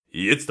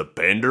It's the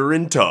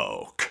Pandarin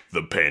Talk.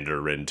 The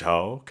Pandarin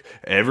Talk.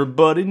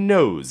 Everybody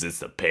knows it's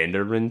the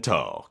Pandarin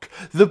Talk.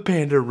 The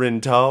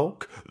Pandarin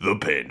Talk. The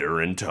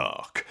Pandarin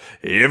Talk.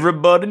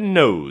 Everybody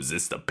knows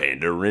it's the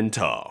Pandarin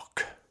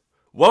Talk.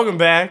 Welcome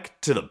back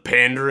to the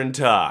Pandarin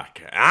Talk.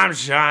 I'm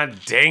Sean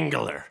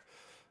Dangler,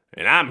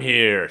 and I'm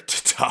here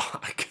to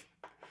talk.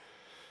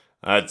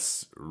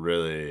 That's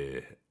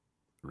really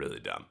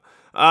dumb.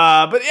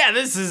 But yeah,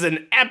 this is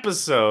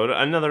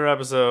another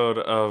episode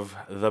of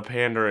the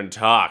Pandarin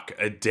Talk,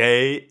 a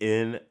day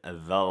in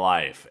the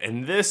life.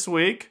 And this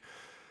week,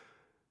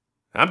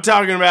 I'm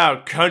talking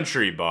about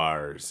country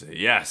bars.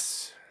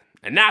 Yes.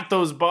 And not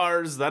those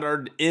bars that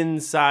are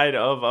inside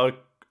of a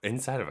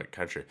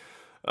country.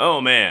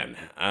 Oh man.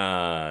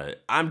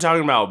 I'm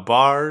talking about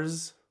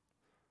bars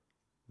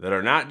that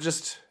are not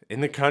just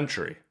in the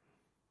country,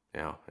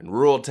 in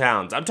rural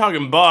towns. I'm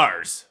talking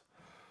bars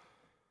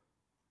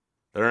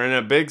that are in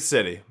a big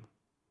city,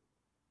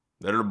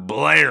 that are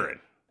blaring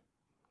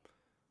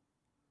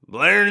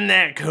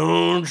that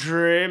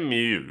country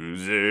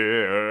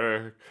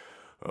music.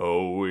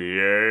 Oh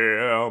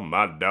yeah,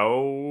 my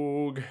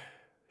dog,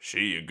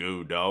 she a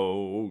good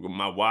dog.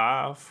 My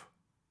wife,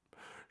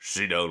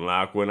 she don't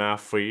like when I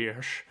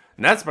fish.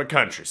 And that's my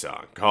country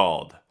song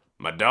called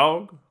My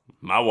Dog,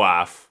 My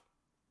Wife,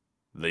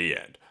 The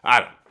End.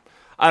 I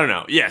don't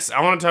know. Yes,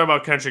 I want to talk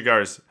about country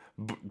bars.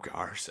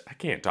 I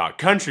can't talk.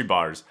 Country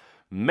bars.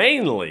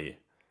 Mainly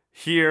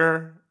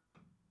here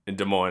in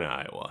Des Moines,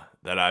 Iowa,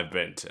 that I've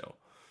been to.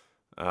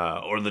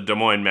 Or the Des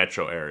Moines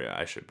metro area,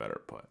 I should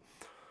better put.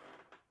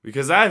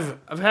 Because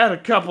I've had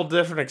a couple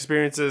different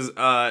experiences.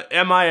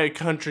 Am I a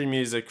country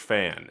music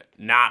fan?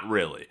 Not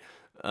really.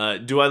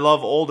 Do I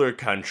love older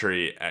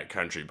country at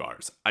country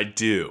bars? I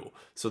do.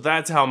 So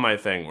that's how my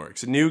thing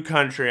works. New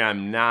country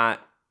I'm not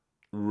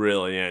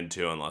really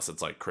into unless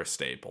it's like Chris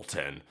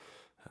Stapleton.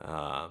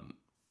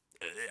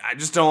 I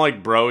just don't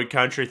like bro-y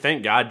country.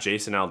 Thank God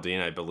Jason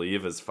Aldean, I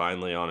believe, is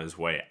finally on his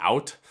way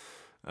out.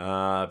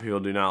 People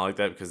do not like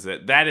that because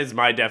that is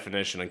my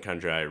definition of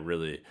country I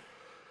really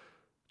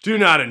do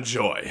not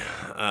enjoy.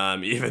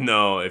 Even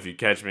though if you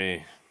catch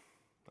me,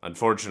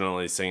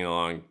 unfortunately, singing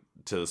along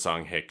to the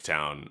song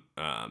Hicktown,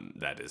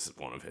 that is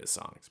one of his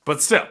songs.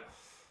 But still,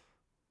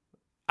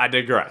 I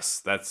digress.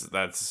 That's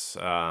just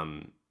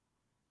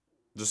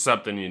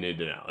something you need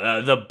to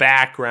know. The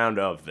background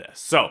of this.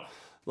 So,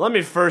 let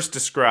me first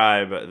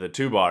describe the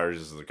two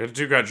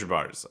country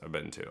bars I've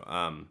been to.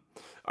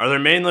 Are there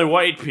mainly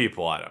white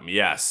people at them?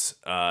 Yes.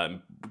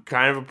 Kind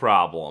of a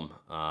problem.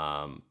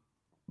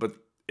 But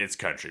it's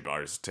country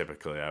bars,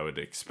 typically. I would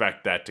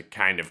expect that to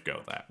kind of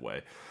go that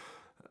way.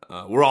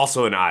 We're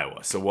also in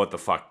Iowa, so what the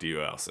fuck do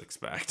you else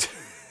expect?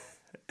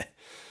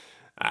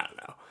 I don't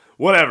know.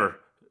 Whatever.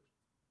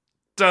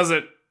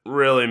 Doesn't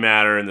really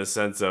matter in the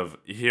sense of,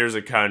 here's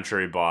a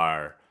country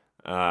bar,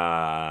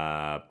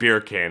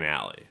 Beer Can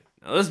Alley.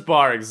 Now, this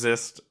bar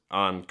exists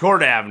on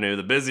Court Avenue,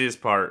 the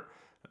busiest part,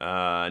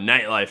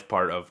 nightlife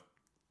part of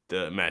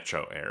the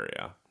metro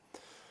area.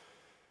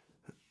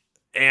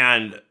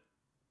 And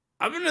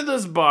I've been to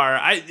this bar.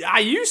 I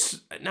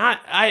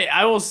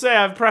will say,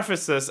 I've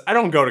prefaced this, I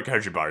don't go to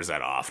country bars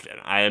that often.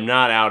 I am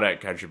not out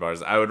at country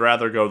bars. I would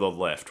rather go to the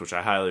Lift, which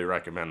I highly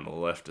recommend. The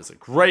Lift is a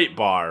great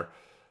bar,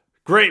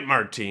 great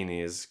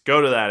martinis.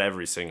 Go to that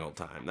every single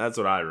time. That's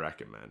what I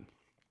recommend.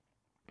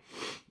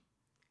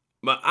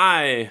 But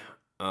I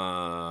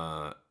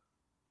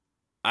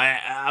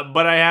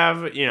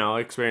have,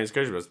 experienced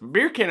country bars.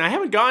 Beer Can, I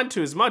haven't gone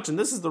to as much, and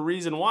this is the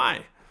reason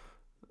why.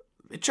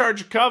 They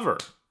charge a cover.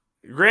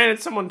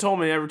 Granted, someone told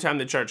me every time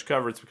they charge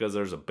cover, it's because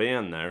there's a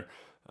band there.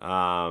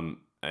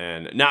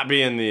 And not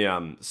being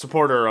the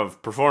supporter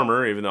of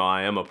performer, even though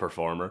I am a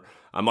performer,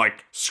 I'm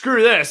like,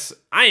 screw this.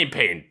 I ain't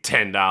paying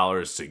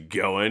 $10 to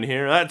go in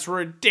here. That's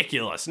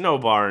ridiculous. No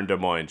bar in Des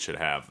Moines should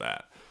have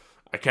that.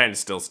 I kind of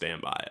still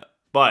stand by it.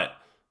 But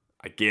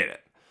I get it.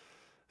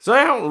 So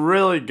I don't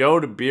really go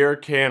to Beer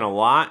Can a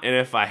lot, and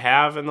if I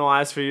have in the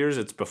last few years,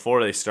 it's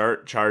before they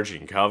start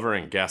charging cover,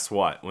 and guess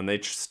what? When they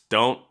just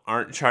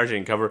aren't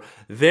charging cover,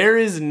 there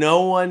is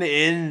no one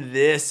in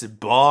this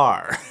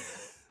bar.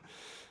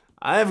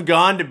 I have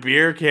gone to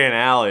Beer Can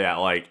Alley at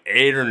like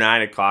 8 or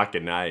 9 o'clock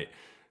at night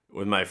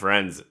with my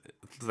friends,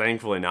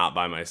 thankfully not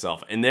by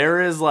myself, and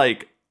there is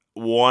like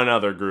one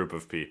other group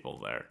of people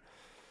there.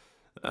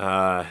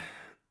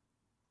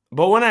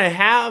 But when I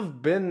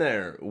have been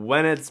there,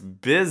 when it's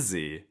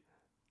busy,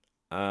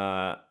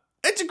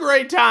 it's a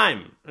great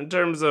time in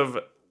terms of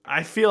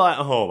I feel at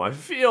home. I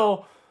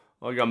feel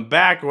like I'm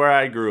back where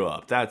I grew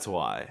up. That's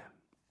why.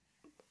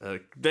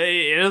 It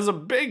is a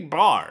big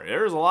bar.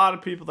 There's a lot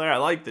of people there. I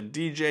like the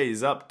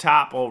DJs up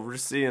top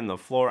overseeing the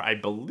floor. I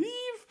believe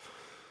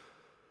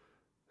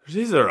there's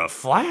either a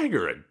flag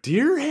or a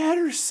deer head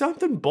or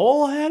something,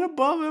 bull head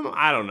above him.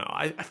 I don't know.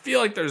 I feel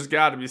like there's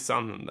got to be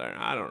something there.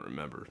 I don't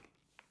remember.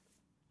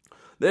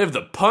 They have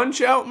the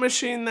punch-out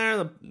machine there,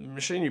 the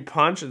machine you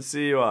punch and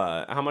see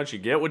how much you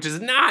get, which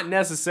is not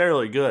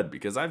necessarily good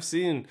because I've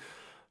seen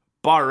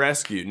bar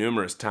rescue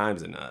numerous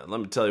times, and let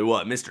me tell you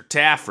what, Mr.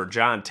 Taffer,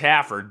 John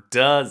Taffer,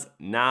 does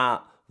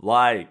not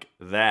like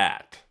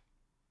that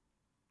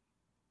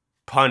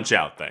punch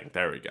out thing.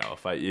 There we go.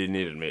 You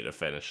needed me to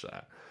finish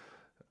that.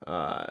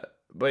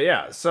 But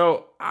yeah,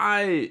 so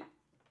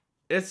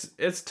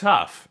it's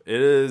tough.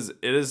 It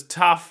is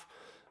tough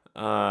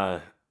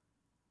going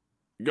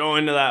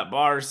to that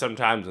bar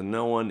sometimes and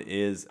no one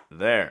is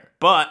there.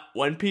 But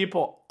when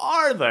people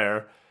are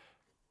there,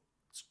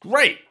 it's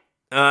great.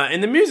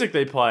 And the music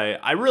they play,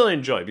 I really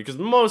enjoy, because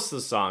most of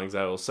the songs,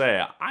 I will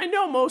say, I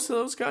know most of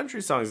those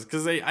country songs,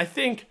 because I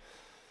think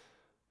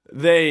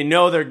they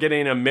know they're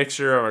getting a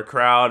mixture of a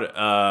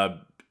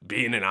crowd,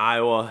 being in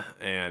Iowa,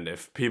 and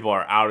if people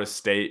are out of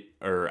state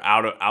or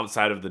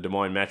outside of the Des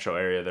Moines metro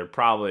area, they're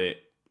probably,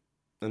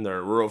 and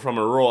they're from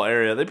a rural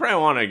area, they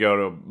probably want to go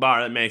to a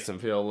bar that makes them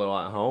feel a little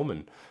at home,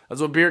 and that's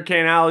what Beer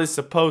Can Alley is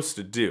supposed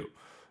to do.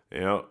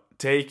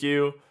 Take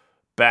you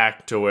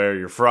back to where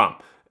you're from.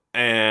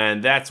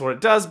 And that's what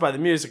it does by the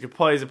music. It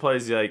plays like,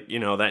 that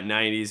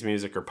 90s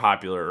music or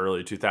popular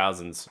early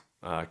 2000s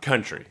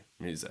country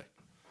music.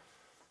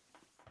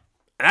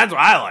 And that's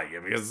why I like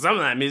it, because some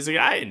of that music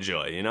I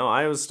enjoy.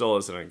 I was still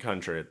listening to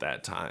country at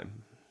that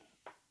time.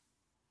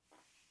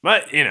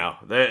 But,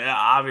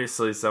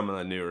 obviously some of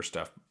the newer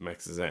stuff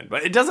mixes in.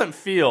 But it doesn't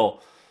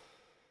feel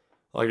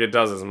like it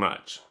does as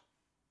much.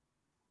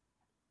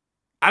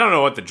 I don't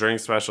know what the drink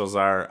specials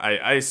are.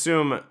 I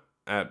assume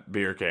at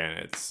Beer Can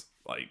it's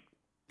like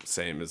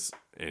same as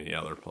any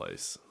other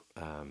place.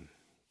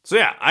 So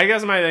yeah, I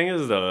guess my thing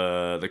is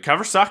the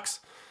cover sucks.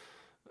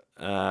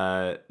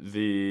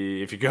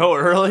 If you go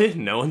early,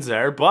 no one's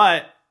there,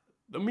 but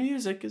the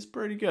music is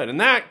pretty good, and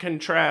that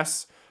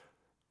contrasts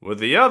with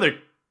the other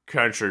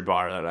country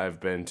bar that I've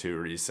been to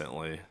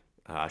recently,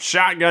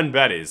 Shotgun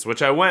Betty's,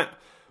 which I went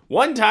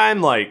one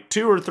time like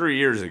 2 or 3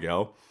 years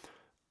ago,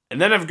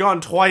 and then I've gone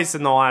twice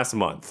in the last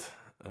month.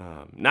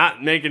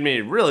 Not making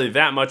me really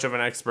that much of an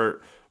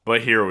expert,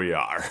 but here we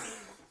are.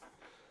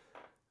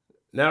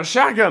 Now,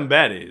 Shotgun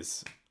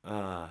Betty's,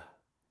 let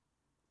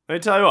me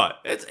tell you what,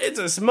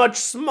 it's a much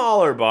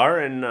smaller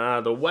bar in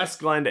the West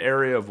Glen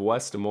area of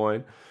West Des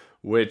Moines,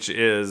 which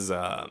is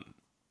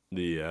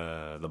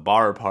the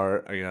bar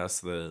part, I guess,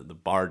 the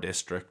bar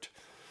district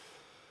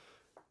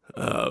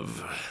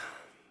of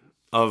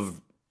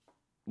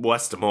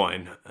West Des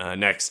Moines,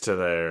 next to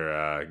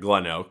their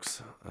Glen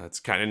Oaks. It's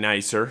kind of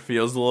nicer,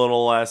 feels a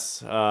little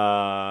less,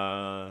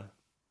 not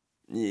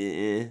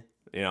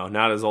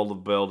as old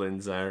of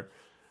buildings there.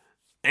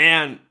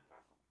 And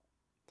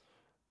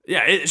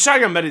yeah,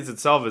 Shotgun Betty's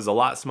itself is a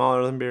lot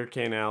smaller than Beer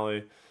Can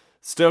Alley.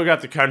 Still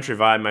got the country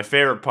vibe. My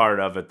favorite part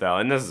of it, though,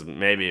 and this is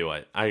maybe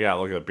what I gotta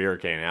look at the Beer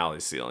Can Alley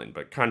ceiling,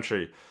 but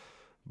country.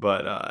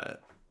 But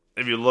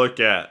if you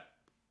look at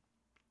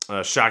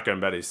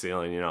Shotgun Betty's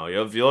ceiling,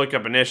 if you look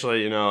up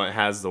initially, it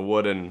has the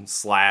wooden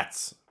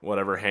slats,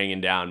 whatever, hanging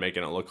down,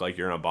 making it look like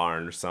you're in a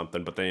barn or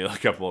something. But then you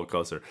look up a little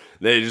closer,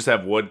 they just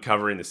have wood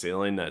covering the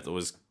ceiling that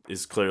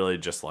is clearly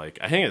just like,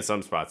 I think in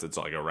some spots it's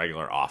like a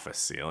regular office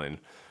ceiling,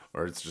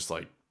 or it's just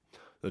like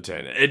the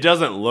tin. It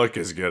doesn't look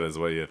as good as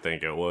what you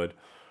think it would.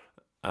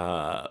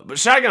 But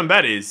Shotgun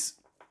Betty's,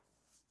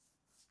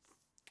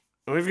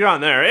 we've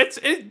gone there. It's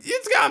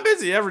gotten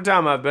busy every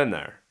time I've been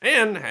there,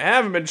 and I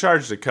haven't been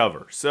charged a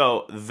cover,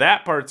 so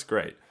that part's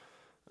great.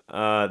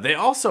 They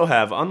also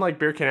have, unlike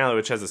Beer Can Alley,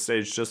 which has a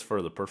stage just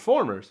for the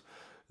performers,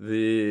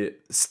 the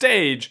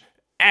stage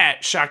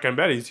at Shotgun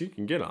Betty's you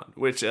can get on,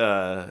 which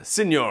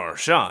Senor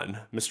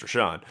Sean, Mr.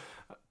 Sean,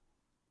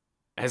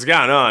 has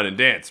gone on and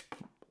danced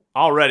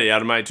already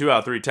out of my 2 out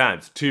of 3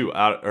 times.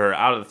 Out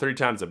of the 3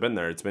 times I've been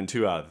there, it's been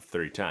 2 out of the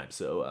 3 times.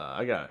 So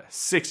I got a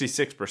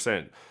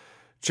 66%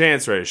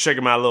 chance rate of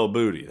shaking my little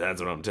booty.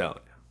 That's what I'm telling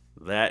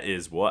you. That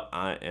is what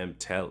I am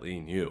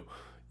telling you.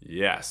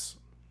 Yes.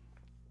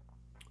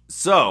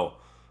 So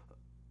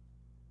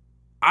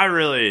I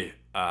really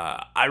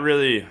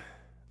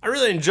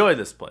enjoy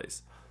this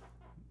place.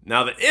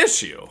 Now the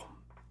issue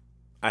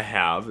I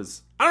have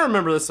is, I don't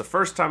remember this the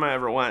first time I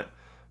ever went,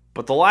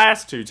 but the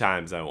last 2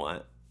 times I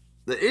went,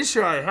 the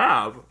issue I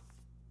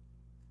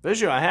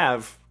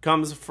have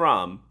comes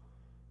from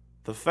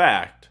the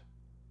fact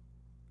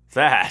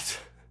that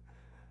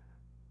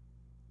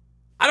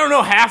I don't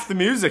know half the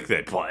music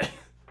they play.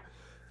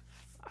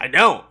 I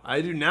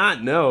do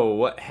not know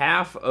what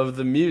half of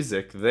the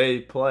music they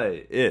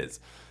play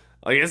is.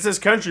 Like, it's this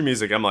country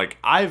music. I'm like,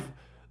 I've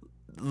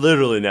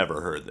literally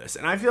never heard this.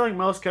 And I feel like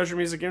most country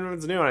music, even if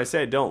it's new, and I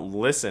say I don't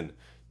listen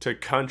to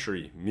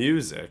country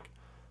music,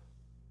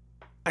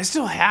 I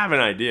still have an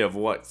idea of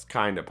what's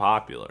kind of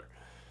popular.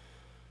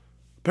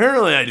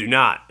 Apparently I do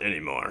not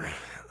anymore.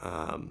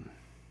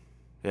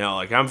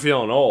 Like, I'm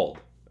feeling old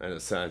in a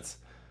sense.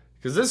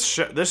 Because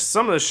this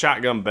some of the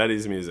Shotgun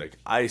Betty's music,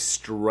 I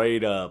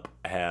straight up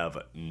have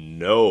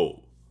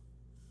no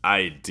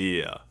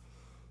idea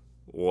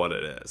what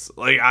it is.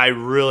 Like, I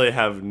really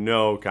have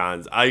no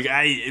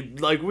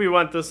like, we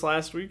went this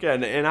last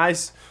weekend, and I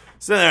sat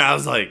there, I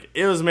was like,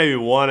 it was maybe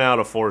 1 out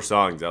of 4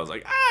 songs. I was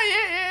like, yeah,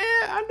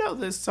 I know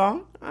this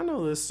song.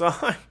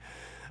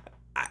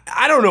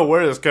 I don't know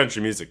where this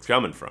country music's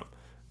coming from.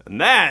 And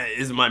that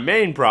is my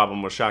main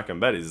problem with Shotgun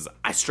Betty's is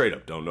I straight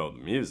up don't know the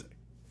music.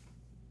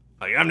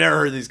 Like, I've never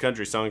heard these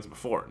country songs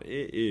before. And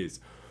it is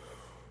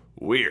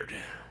weird.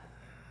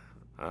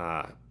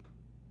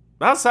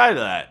 Outside of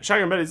that,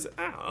 Shotgun Betty's,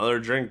 their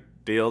drink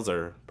deals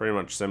are pretty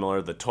much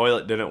similar. The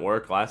toilet didn't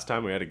work last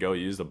time. We had to go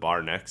use the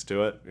bar next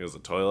to it. It was a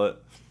toilet.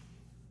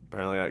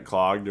 Apparently got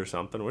clogged or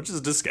something, which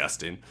is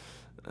disgusting.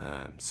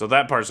 So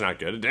that part's not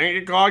good. It didn't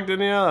get clogged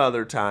any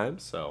other time,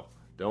 so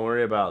don't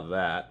worry about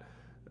that.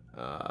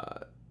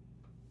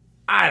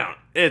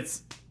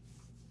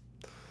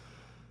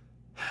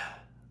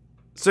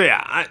 So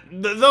yeah,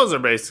 those are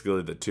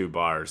basically the two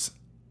bars.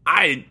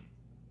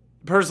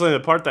 Personally,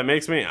 the part that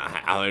makes me,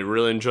 I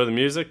really enjoy the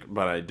music,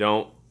 but I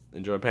don't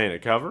enjoy paying a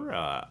cover.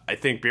 I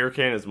think Beer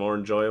Can is more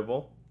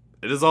enjoyable.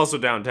 It is also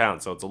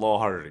downtown, so it's a little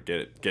harder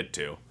to get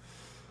to.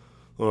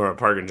 Or a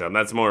parking job.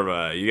 That's more of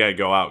a, you gotta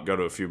go out, go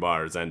to a few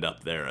bars, end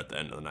up there at the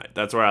end of the night.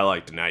 That's where I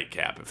like to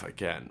nightcap if I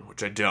can,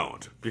 which I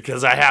don't,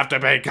 because I have to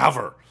pay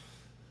cover.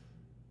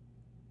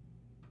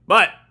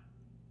 But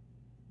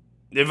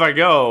if I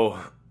go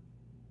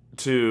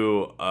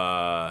to,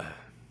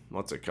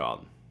 what's it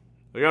called?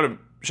 I go to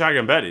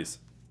Shotgun Betty's,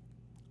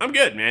 I'm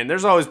good, man.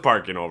 There's always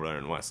parking over there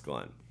in West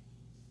Glen.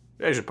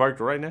 You guys parked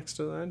right next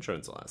to the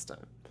entrance last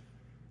time.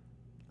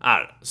 I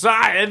don't know. So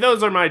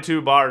those are my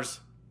two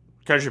bars.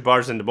 Country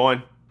bars in Des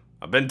Moines.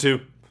 I've been to.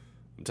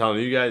 I'm telling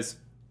you guys,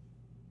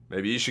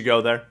 maybe you should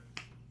go there.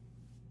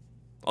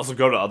 Also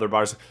go to other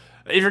bars.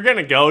 If you're going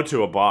to go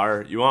to a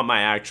bar, you want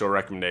my actual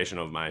recommendation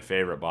of my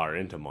favorite bar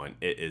in Des Moines,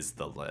 it is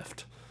The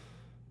Lift.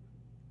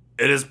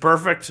 It is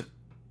perfect.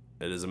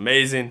 It is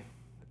amazing.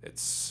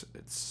 It's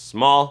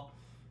small.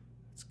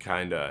 It's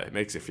kind of, it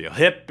makes you feel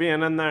hip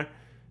being in there.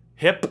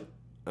 Hip.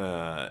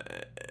 And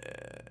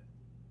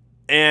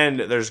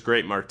there's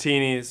great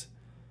martinis.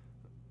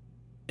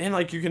 And,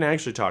 like, you can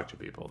actually talk to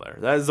people there.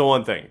 That is the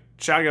one thing.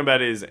 Shotgun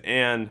Betty's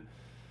and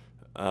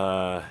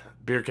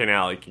Beer Can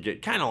Alley can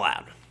get kind of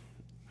loud.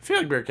 I feel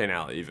like Beer Can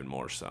Alley even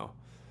more so.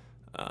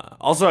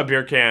 Also at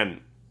Shotgun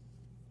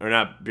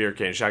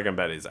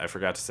Betty's, I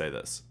forgot to say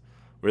this.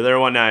 We were there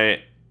one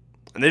night,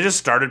 and they just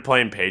started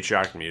playing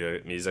patriotic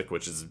music,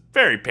 which is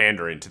very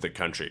pandering to the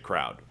country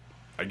crowd.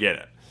 I get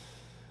it.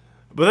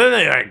 But then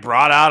they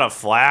brought out a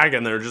flag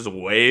and they're just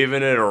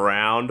waving it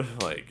around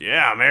like,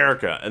 yeah,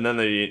 America. And then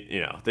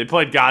they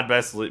played God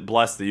Bless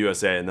the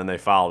USA, and then they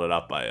followed it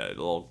up by a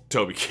little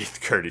Toby Keith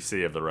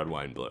courtesy of the Red,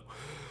 White, and Blue.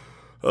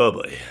 Oh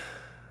boy.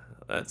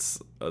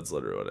 That's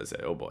literally what I say.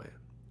 Oh boy.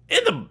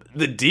 And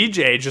the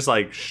DJ just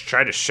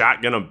tried to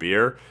shotgun a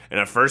beer, and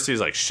at first he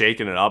was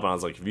shaking it up, and I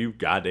was like, if you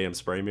goddamn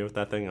spray me with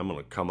that thing, I'm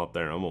gonna come up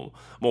there and I'm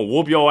gonna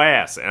whoop your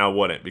ass. And I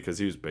wouldn't, because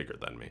he was bigger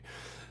than me.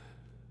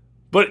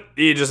 But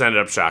he just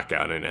ended up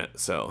shotgunning it,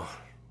 so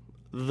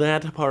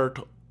that part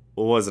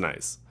was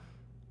nice.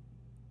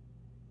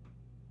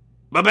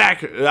 But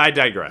I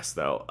digress,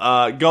 though.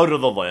 Go to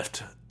The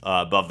Lift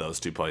above those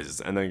two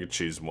places, and then you can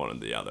choose one or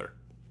the other.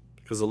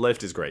 Because The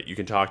Lift is great. You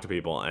can talk to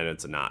people, and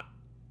it's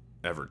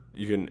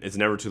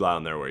never too loud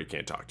in there where you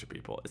can't talk to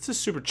people. It's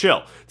just super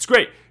chill. It's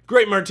great.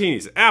 Great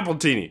martinis,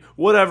 appletini,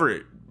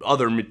 whatever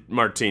other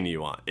martini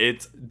you want.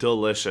 It's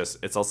delicious.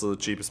 It's also the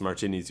cheapest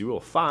martinis you will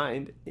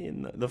find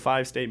in the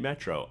 5-state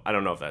metro. I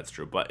don't know if that's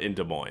true, but in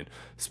Des Moines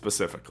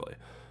specifically,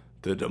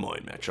 the Des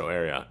Moines metro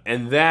area.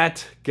 And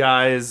that,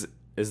 guys,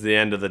 is the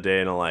end of the day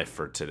in a life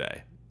for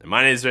today. And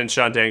my name has been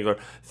Sean Dangler.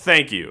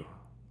 Thank you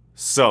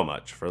so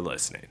much for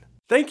listening.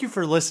 Thank you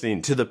for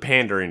listening to the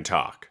Pandering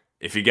Talk.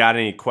 If you got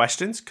any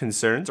questions,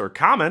 concerns, or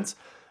comments,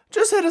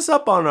 just hit us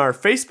up on our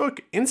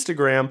Facebook,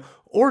 Instagram,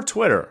 or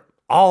Twitter,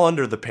 all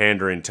under the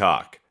Pandering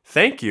Talk.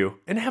 Thank you,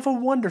 and have a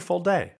wonderful day.